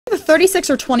Either 36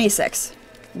 or 26.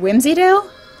 Whimsydale?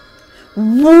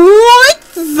 What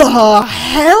the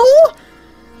hell?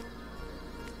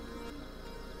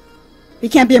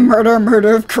 It can't be a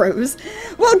murder of crows.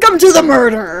 Welcome to the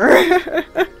murder!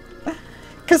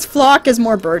 Because flock is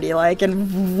more birdie-like,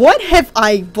 and what have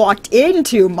I walked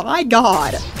into? My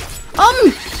god.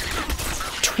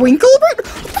 Twinklebird?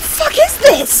 What the fuck is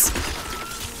this?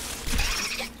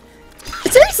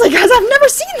 Seriously, guys, I've never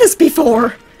seen this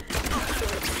before.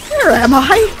 Where am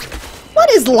I?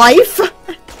 What is life?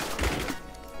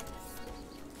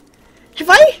 Have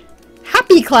I?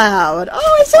 Happy Cloud.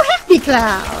 Oh, I'm so happy,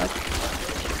 Cloud.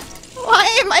 Why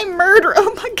am I murder?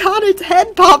 Oh my god, its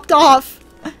head popped off.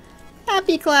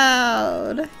 Happy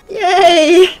Cloud.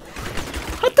 Yay.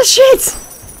 What the shit?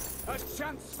 A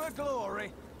chance for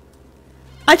glory.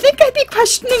 I think I'd be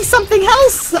questioning something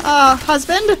else,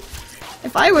 husband.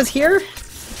 If I was here.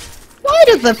 Why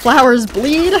did the flowers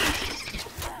bleed?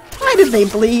 Why did they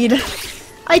bleed?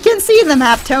 I can see the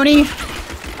map, Tony.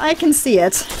 I can see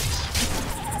it.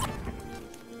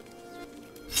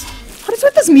 What is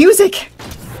with this music?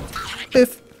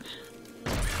 Boof.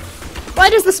 Why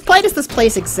does this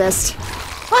place exist?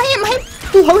 Why am I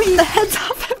blowing the heads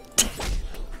off of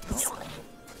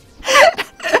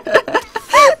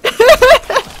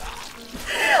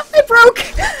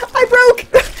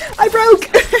I broke!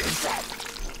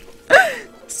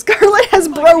 Scarlet has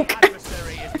broke!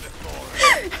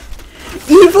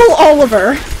 Evil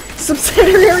Oliver,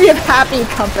 subsidiary of Happy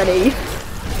Company.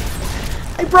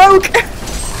 I broke!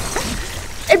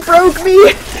 It broke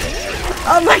me!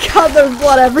 Oh my god, there's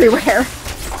blood everywhere.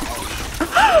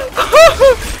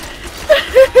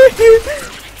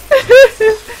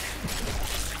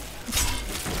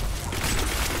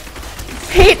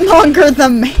 Hate longer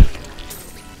than me.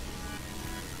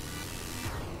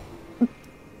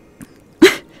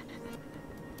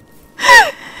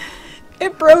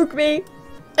 It broke me.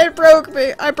 It broke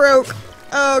me. I broke.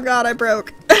 Oh god, I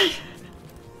broke.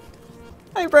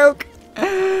 I broke.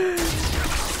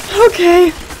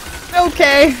 Okay.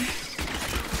 Okay.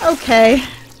 Okay.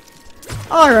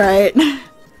 Alright.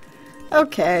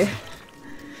 Okay.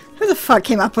 Who the fuck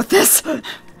came up with this?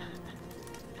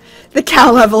 The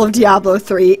cow level of Diablo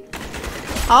 3.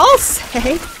 I'll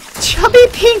say chubby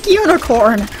pink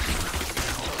unicorn.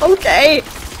 Okay.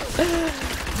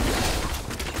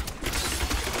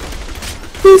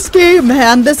 This game,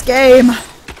 man, this game.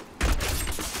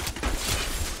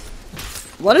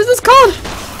 What is this called?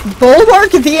 Bulwark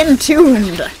the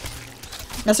Entombed.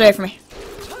 That's right for me.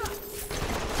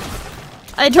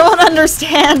 I don't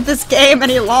understand this game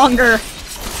any longer.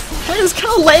 I'm just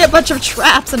gonna lay a bunch of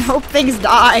traps and hope things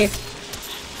die.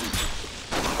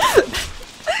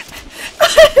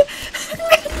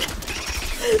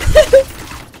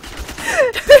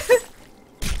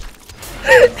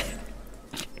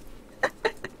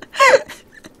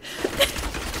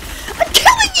 I'm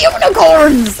killing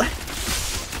unicorns!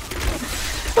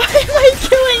 Why am I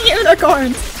killing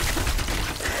unicorns?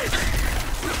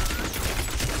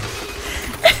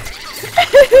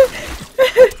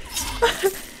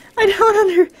 I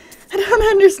don't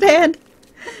understand.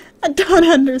 I don't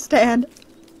understand.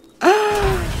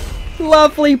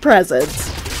 Lovely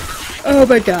presents. Oh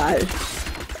my god.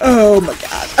 Oh my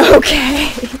god.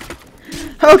 Okay.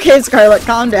 Okay, Scarlet,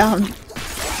 calm down.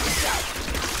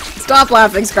 Stop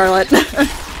laughing, Scarlet.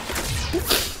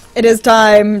 It is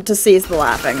time to cease the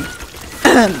laughing.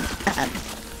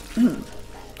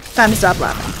 Time to stop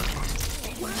laughing.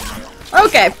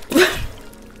 Okay.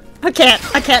 I can't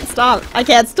stop. I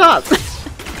can't stop.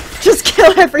 Just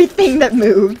kill everything that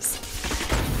moves.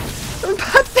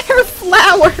 But they're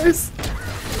flowers.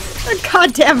 They're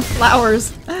goddamn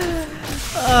flowers.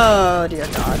 Oh dear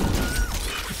god.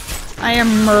 I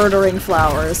am murdering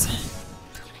flowers.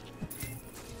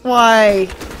 Why?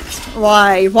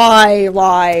 Why? Why?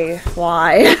 Why?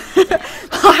 Why?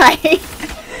 Why?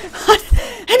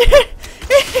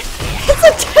 It's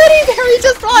a teddy bear, he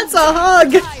just wants a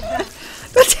hug!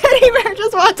 The teddy bear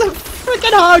just wants a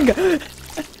freaking hug!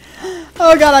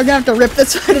 Oh god, I'm gonna have to rip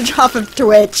this footage off of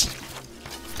Twitch.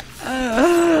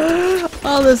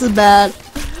 Oh, this is bad.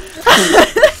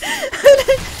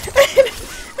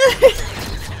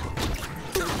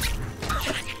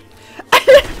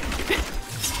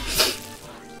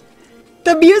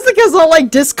 The music is all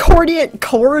like discordant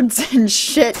chords and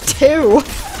shit too.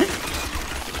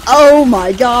 Oh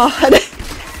my god.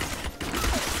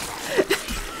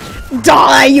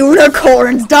 Die,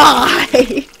 unicorns,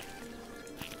 die!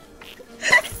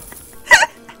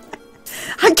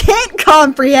 I can't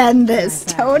comprehend this,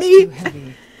 Tony.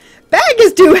 Bag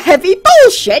is too heavy.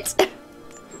 Bullshit.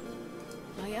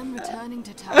 I am returning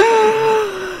to town.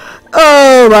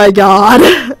 Oh my god.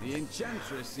 The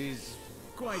enchantress is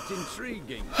quite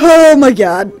intriguing. Oh my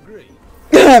god. Agree?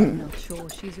 Not sure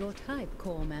she's your type,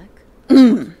 Cormac.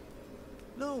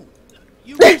 No.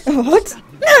 You What?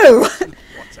 No!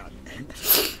 what I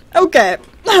meant. Okay.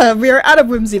 We are out of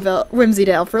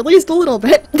Whimsydale for at least a little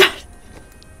bit.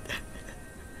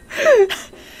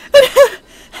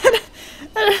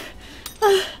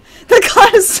 The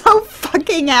clown is so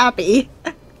fucking happy.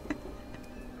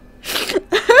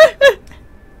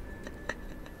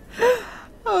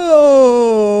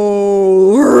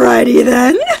 Alrighty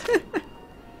then.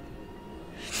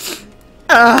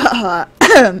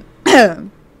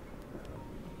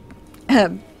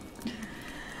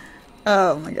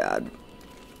 Oh my god.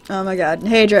 Oh my god.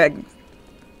 Hey, Dreg.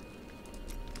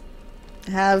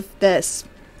 Have this.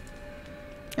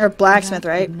 You're a blacksmith, That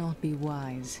right? would not be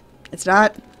wise. It's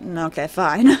not? Okay,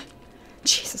 fine.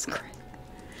 Jesus Christ.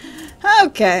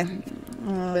 Okay.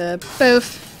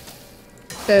 Boof.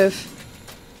 Boof.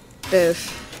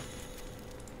 Boof.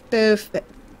 Boof.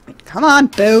 Come on,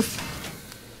 boof.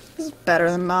 This is better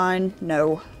than mine.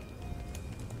 No.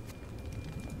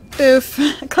 Boof.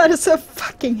 God is so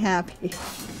fucking happy.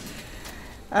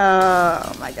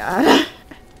 Oh my god.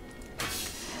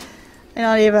 I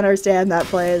don't even understand that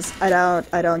plays. I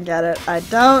don't get it. I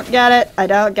don't get it. I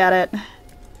don't get it.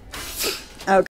 Okay.